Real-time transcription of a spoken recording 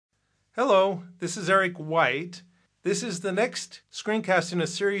Hello, this is Eric White. This is the next screencast in a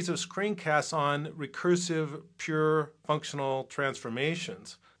series of screencasts on recursive pure functional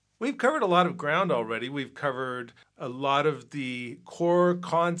transformations. We've covered a lot of ground already. We've covered a lot of the core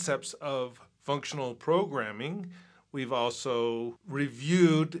concepts of functional programming. We've also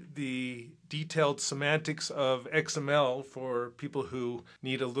reviewed the detailed semantics of XML for people who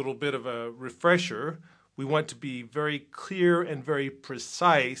need a little bit of a refresher. We want to be very clear and very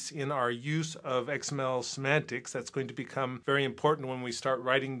precise in our use of XML semantics. That's going to become very important when we start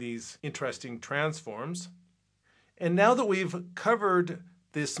writing these interesting transforms. And now that we've covered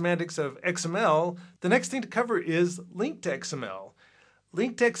the semantics of XML, the next thing to cover is LINQ XML.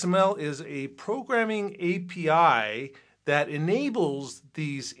 LINQ XML is a programming API that enables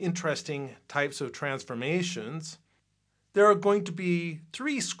these interesting types of transformations. There are going to be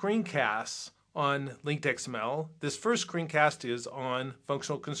 3 screencasts on LINQ XML. This first screencast is on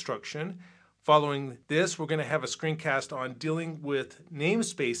functional construction. Following this, we're going to have a screencast on dealing with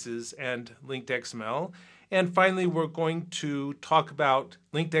namespaces and LINQ XML. And finally, we're going to talk about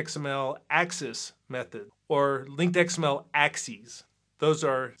LINQ XML axis method, or LINQ XML axes. Those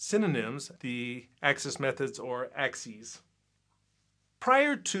are synonyms, the axis methods or axes.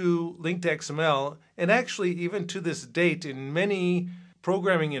 Prior to LINQ XML, and actually even to this date in many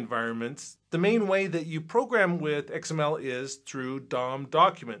programming environments, the main way that you program with XML is through DOM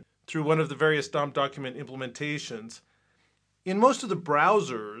document, through one of the various DOM document implementations. In most of the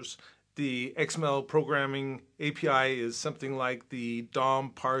browsers, the XML programming API is something like the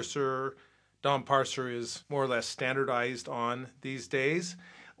DOM parser. DOM parser is more or less standardized on these days.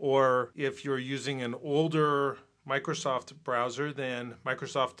 Or if you're using an older Microsoft browser, then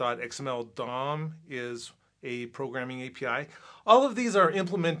Microsoft.xml DOM is a programming API. All of these are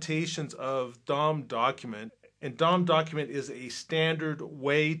implementations of DOM document, and DOM document is a standard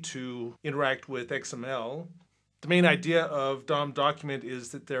way to interact with XML. The main idea of DOM document is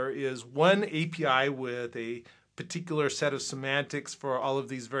that there is one API with a particular set of semantics for all of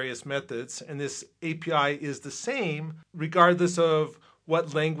these various methods, and this API is the same regardless of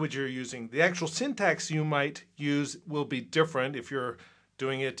what language you're using. The actual syntax you might use will be different if you're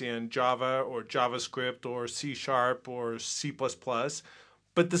doing it in Java or JavaScript or C# or C++,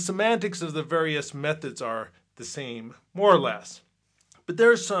 but the semantics of the various methods are the same, more or less. But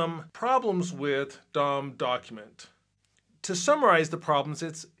there are some problems with DOM document. To summarize the problems,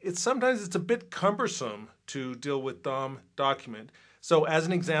 sometimes it's a bit cumbersome to deal with DOM document. So as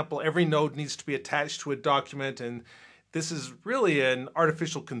an example, every node needs to be attached to a document, and this is really an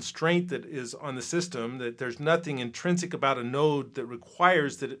artificial constraint that is on the system, that there's nothing intrinsic about a node that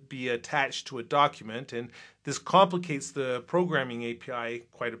requires that it be attached to a document, and this complicates the programming API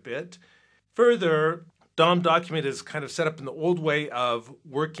quite a bit. Further, DOM document is kind of set up in the old way of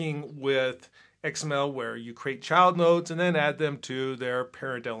working with XML, where you create child nodes and then add them to their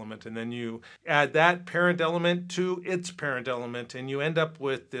parent element, and then you add that parent element to its parent element, and you end up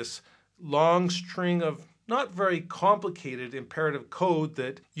with this long string of not very complicated imperative code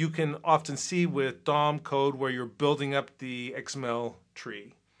that you can often see with DOM code where you're building up the XML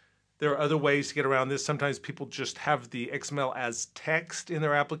tree. There are other ways to get around this. Sometimes people just have the XML as text in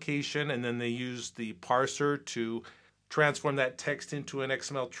their application, and then they use the parser to transform that text into an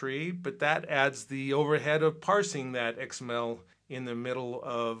XML tree, but that adds the overhead of parsing that XML in the middle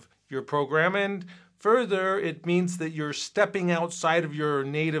of your program. And further, it means that you're stepping outside of your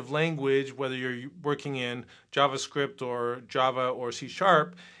native language, whether you're working in JavaScript or Java or C#,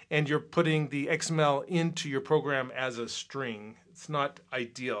 and you're putting the XML into your program as a string. It's not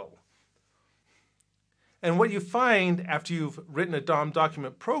ideal. And what you find after you've written a DOM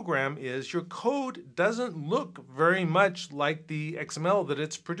document program is your code doesn't look very much like the XML that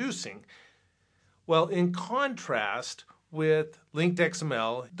it's producing. Well, in contrast with LINQ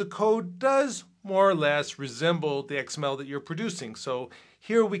XML, the code does more or less resemble the XML that you're producing. So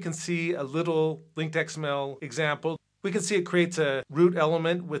here we can see a little LINQ XML example. We can see it creates a root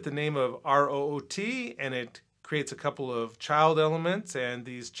element with the name of ROOT, and it creates a couple of child elements, and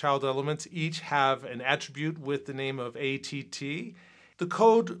these child elements each have an attribute with the name of ATT. The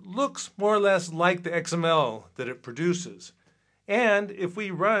code looks more or less like the XML that it produces. And if we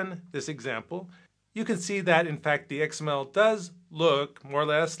run this example, you can see that in fact the XML does look more or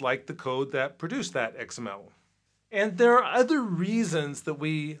less like the code that produced that XML. And there are other reasons that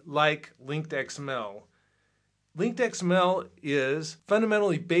we like LINQ XML. LINQ XML is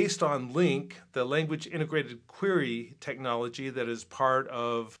fundamentally based on LINQ, the language integrated query technology that is part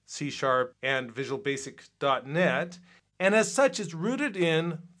of C# and Visual Basic.NET, and as such is rooted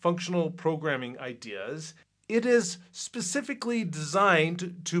in functional programming ideas. It is specifically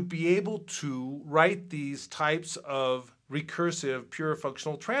designed to be able to write these types of recursive pure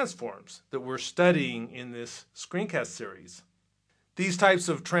functional transforms that we're studying in this screencast series. These types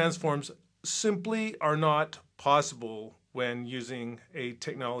of transforms simply are not possible when using a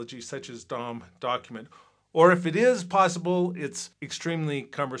technology such as DOM document. Or if it is possible, it's extremely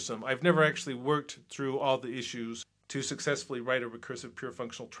cumbersome. I've never actually worked through all the issues to successfully write a recursive pure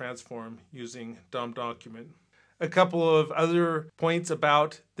functional transform using DOM document. A couple of other points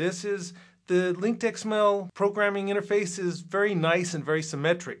about this is the linked XML programming interface is very nice and very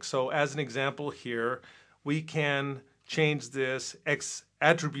symmetric. So as an example here, we can change this X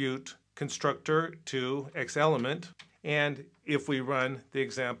attribute constructor to Xelement. And if we run the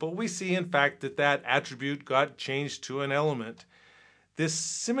example, we see in fact that that attribute got changed to an element. This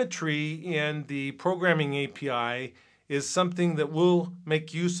symmetry in the programming API is something that we'll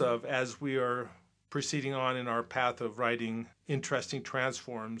make use of as we are proceeding on in our path of writing interesting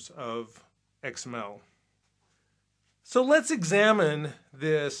transforms of XML. So let's examine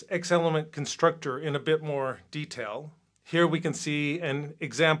this Xelement constructor in a bit more detail. Here we can see an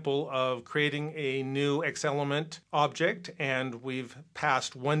example of creating a new Xelement object, and we've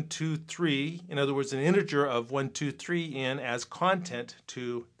passed 1, 2, 3, in other words, an integer of 1, 2, 3 in as content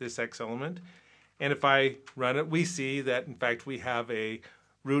to this Xelement. And if I run it, we see that in fact we have a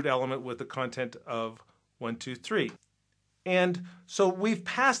root element with the content of 1, 2, 3. And so we've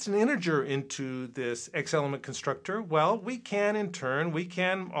passed an integer into this Xelement constructor. Well, we can in turn, we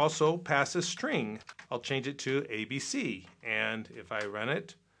can also pass a string. I'll change it to ABC. And if I run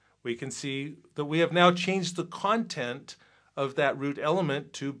it, we can see that we have now changed the content of that root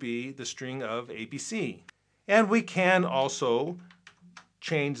element to be the string of ABC. And we can also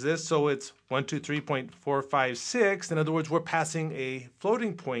change this so it's 123.456. In other words, we're passing a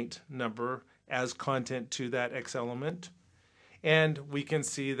floating point number as content to that Xelement. And we can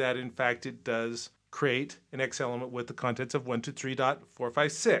see that in fact it does create an Xelement with the contents of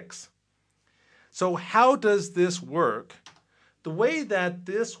 123.456. So how does this work? The way that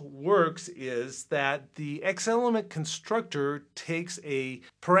this works is that the Xelement constructor takes a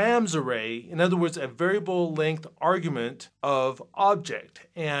params array, in other words, a variable length argument of object.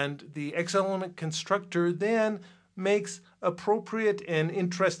 And the Xelement constructor then makes appropriate and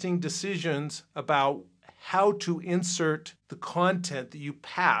interesting decisions about how to insert the content that you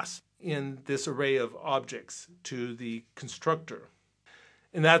pass in this array of objects to the constructor.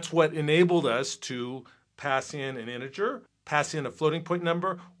 And that's what enabled us to pass in an integer, pass in a floating point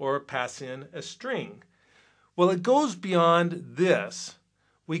number, or pass in a string. Well, it goes beyond this.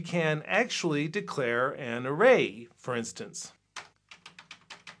 We can actually declare an array, for instance.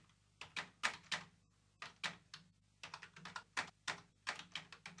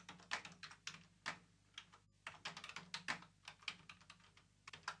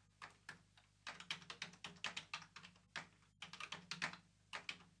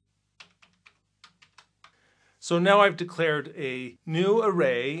 So now I've declared a new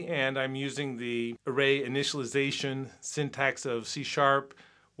array, and I'm using the array initialization syntax of C#,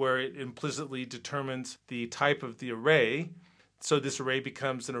 where it implicitly determines the type of the array. So this array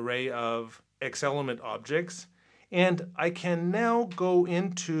becomes an array of Xelement objects. And I can now go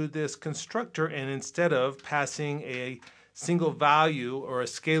into this constructor, and instead of passing a single value or a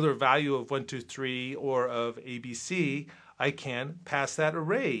scalar value of 1, 2, 3 or of ABC, I can pass that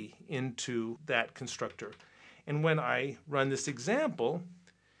array into that constructor. And when I run this example,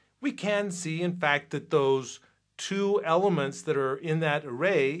 we can see, in fact, that those two elements that are in that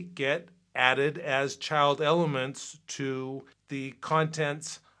array get added as child elements to the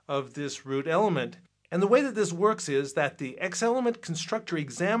contents of this root element. And the way that this works is that the Xelement constructor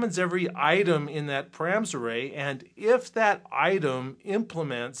examines every item in that params array, and if that item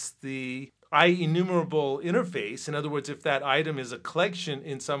implements the IEnumerable interface, in other words, if that item is a collection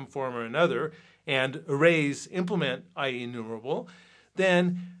in some form or another, and arrays implement IEnumerable,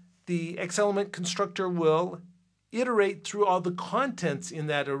 then the Xelement constructor will iterate through all the contents in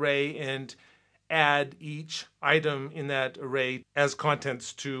that array and add each item in that array as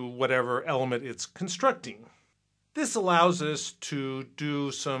contents to whatever element it's constructing. This allows us to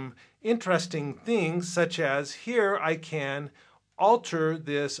do some interesting things, such as here I can alter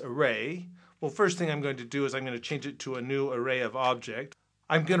this array. Well, first thing I'm going to do is I'm going to change it to a new array of object.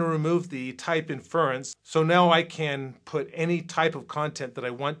 I'm going to remove the type inference, so now I can put any type of content that I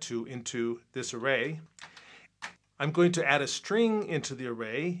want to into this array. I'm going to add a string into the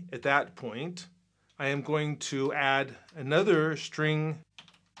array at that point. I am going to add another string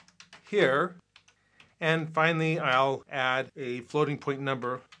here, and finally I'll add a floating point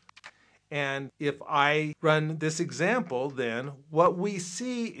number. And if I run this example, then what we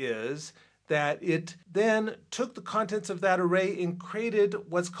see is that it then took the contents of that array and created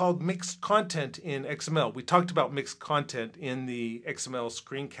what's called mixed content in XML. We talked about mixed content in the XML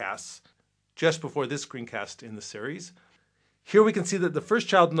screencasts just before this screencast in the series. Here we can see that the first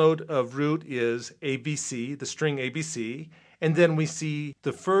child node of root is ABC, the string ABC, and then we see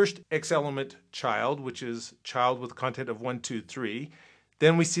the first Xelement child, which is child with content of 1, 2, 3.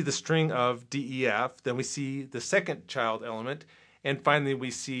 Then we see the string of DEF, then we see the second child element, and finally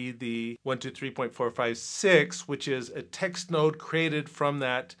we see the 123.456, which is a text node created from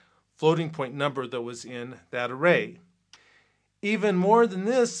that floating point number that was in that array. Even more than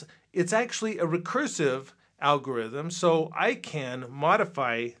this, it's actually a recursive algorithm, so I can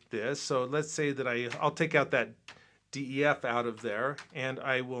modify this. So let's say that I'll take out that DEF out of there, and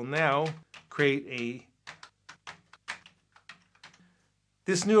I will now create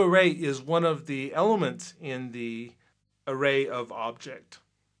this new array is one of the elements in the array of object.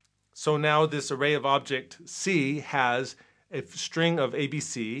 So now this array of object C has a string of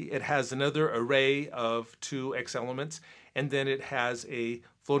ABC, it has another array of 2 Xelements, and then it has a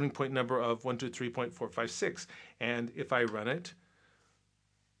floating point number of 123.456. And if I run it,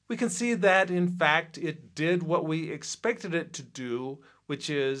 we can see that in fact it did what we expected it to do, which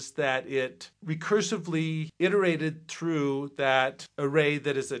is that it recursively iterated through that array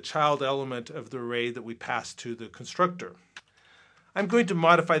that is a child element of the array that we passed to the constructor. I'm going to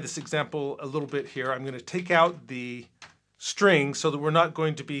modify this example a little bit here. I'm going to take out the string so that we're not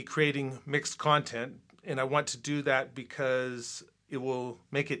going to be creating mixed content, and I want to do that because it will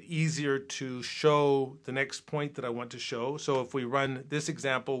make it easier to show the next point that I want to show. So if we run this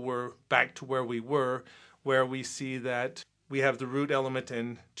example, we're back to where we were, where we see that we have the root element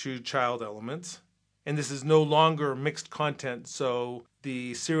and 2 child elements. And this is no longer mixed content, so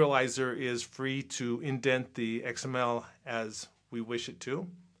the serializer is free to indent the XML as we wish it to.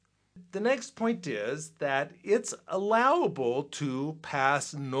 The next point is that it's allowable to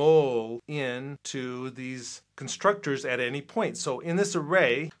pass null into these constructors at any point. So in this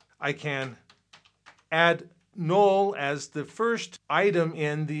array, I can add null as the first item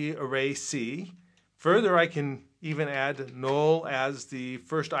in the array C. Further, I can even add null as the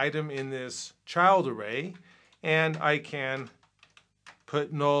first item in this child array, and I can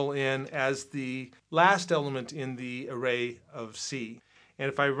put null in as the last element in the array of C. And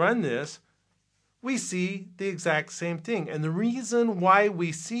if I run this, we see the exact same thing. And the reason why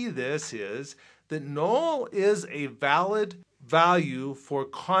we see this is that null is a valid value for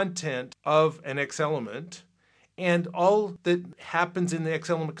content of an Xelement, and all that happens in the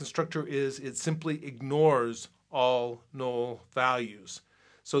Xelement constructor is it simply ignores all null values.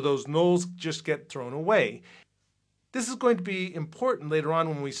 So those nulls just get thrown away. This is going to be important later on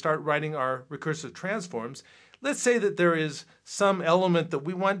when we start writing our recursive transforms. Let's say that there is some element that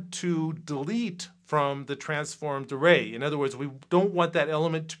we want to delete from the transformed array. In other words, we don't want that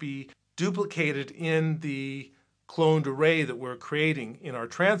element to be duplicated in the cloned array that we're creating in our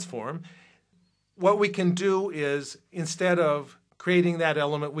transform. What we can do is, instead of creating that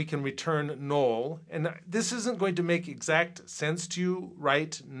element, we can return null. And this isn't going to make exact sense to you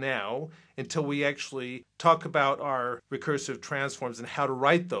right now until we actually talk about our recursive transforms and how to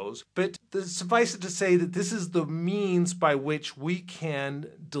write those. But suffice it to say that this is the means by which we can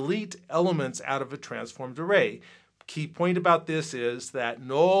delete elements out of a transformed array. Key point about this is that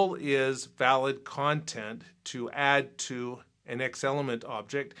null is valid content to add to an Xelement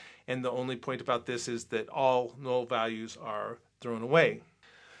object, and the only point about this is that all null values are thrown away.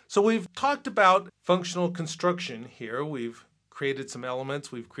 So we've talked about functional construction here. We've created some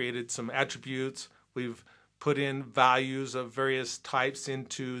elements, we've created some attributes, we've put in values of various types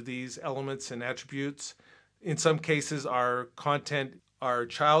into these elements and attributes. In some cases, our content are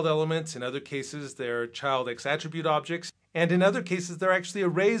child elements. In other cases, they're child X-attribute objects. And in other cases, they're actually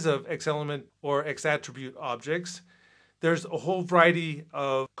arrays of X-element or X-attribute objects. There's a whole variety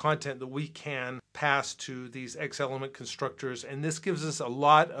of content that we can pass to these Xelement constructors, and this gives us a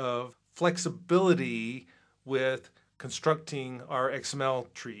lot of flexibility with constructing our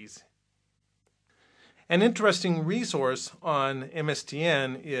XML trees. An interesting resource on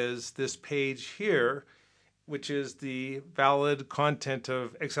MSTN is this page here, which is the valid content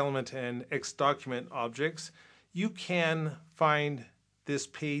of Xelement and Xdocument objects. You can find this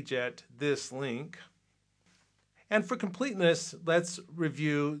page at this link. And for completeness, let's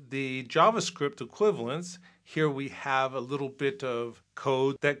review the JavaScript equivalence. Here we have a little bit of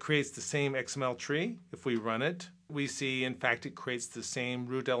code that creates the same XML tree. If we run it, we see, in fact, it creates the same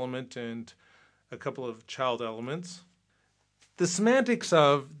root element and a couple of child elements. The semantics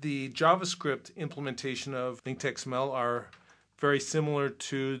of the JavaScript implementation of LINQ XML are very similar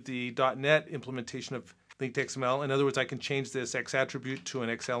to the .NET implementation of LINQ XML. In other words, I can change this X attribute to an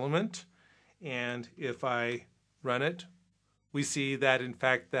X element, and if I run it, we see that in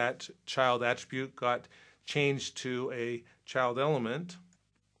fact that child attribute got changed to a child element.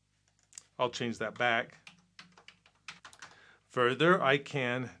 I'll change that back. Further, I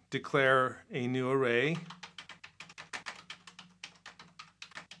can declare a new array.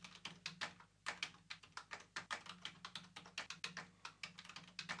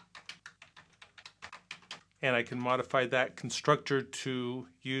 And I can modify that constructor to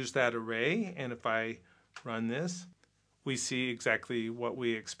use that array. And if I run this, we see exactly what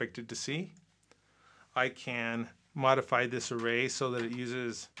we expected to see. I can modify this array so that it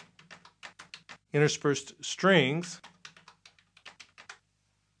uses interspersed strings.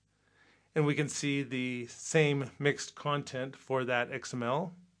 And we can see the same mixed content for that XML.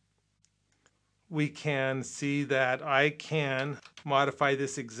 We can see that I can modify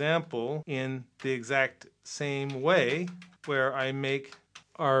this example in the exact same way, where I make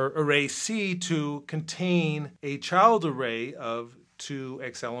our array C to contain a child array of 2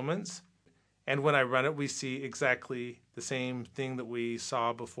 X elements. And when I run it, we see exactly the same thing that we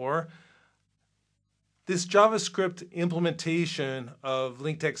saw before. This JavaScript implementation of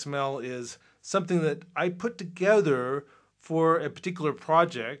LINQ XML is something that I put together for a particular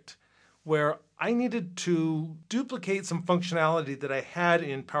project where I needed to duplicate some functionality that I had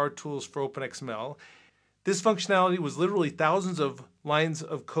in Power Tools for OpenXML. This functionality was literally thousands of lines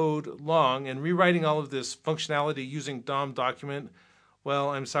of code long, and rewriting all of this functionality using DOM document, well,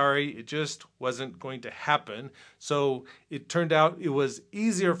 I'm sorry, it just wasn't going to happen. So it turned out it was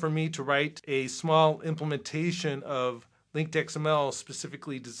easier for me to write a small implementation of LINQ XML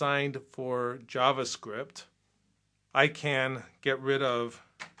specifically designed for JavaScript. I can get rid of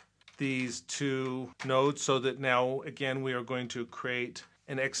these 2 nodes so that now, again, we are going to create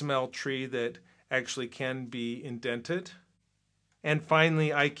an XML tree that actually can be indented. And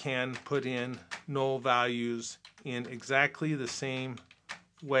finally, I can put in null values in exactly the same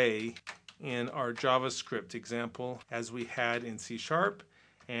way in our JavaScript example as we had in C#.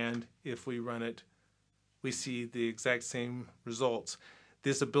 And if we run it, we see the exact same results.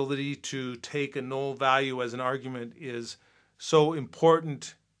 This ability to take a null value as an argument is so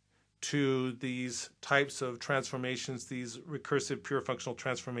important to these types of transformations, these recursive pure functional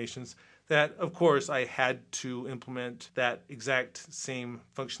transformations, that of course I had to implement that exact same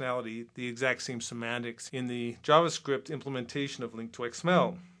functionality, the exact same semantics in the JavaScript implementation of LINQ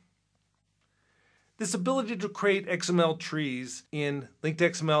XML. This ability to create XML trees in LINQ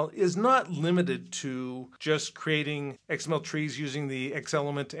XML is not limited to just creating XML trees using the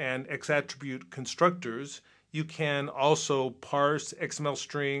XElement and XAttribute constructors. You can also parse XML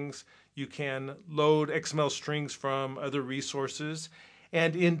strings. You can load XML strings from other resources.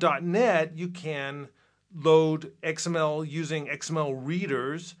 And in .NET, you can load XML using XML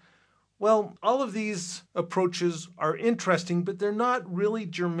readers. Well, all of these approaches are interesting, but they're not really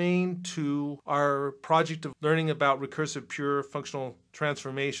germane to our project of learning about recursive pure functional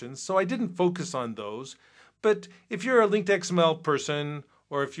transformations. So I didn't focus on those. But if you're a LINQ XML person,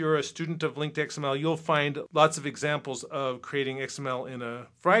 or if you're a student of LINQ XML, you'll find lots of examples of creating XML in a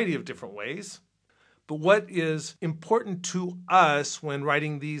variety of different ways. But what is important to us when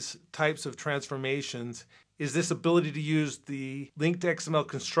writing these types of transformations is this ability to use the linked XML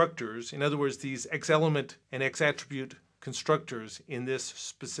constructors, in other words, these XElement and XAttribute constructors in this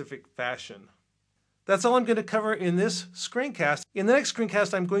specific fashion. That's all I'm going to cover in this screencast. In the next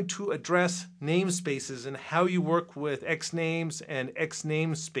screencast, I'm going to address namespaces and how you work with Xnames and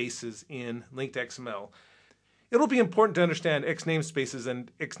Xnamespaces in LINQ XML. It'll be important to understand Xnamespaces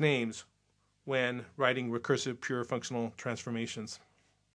and Xnames when writing recursive pure functional transformations.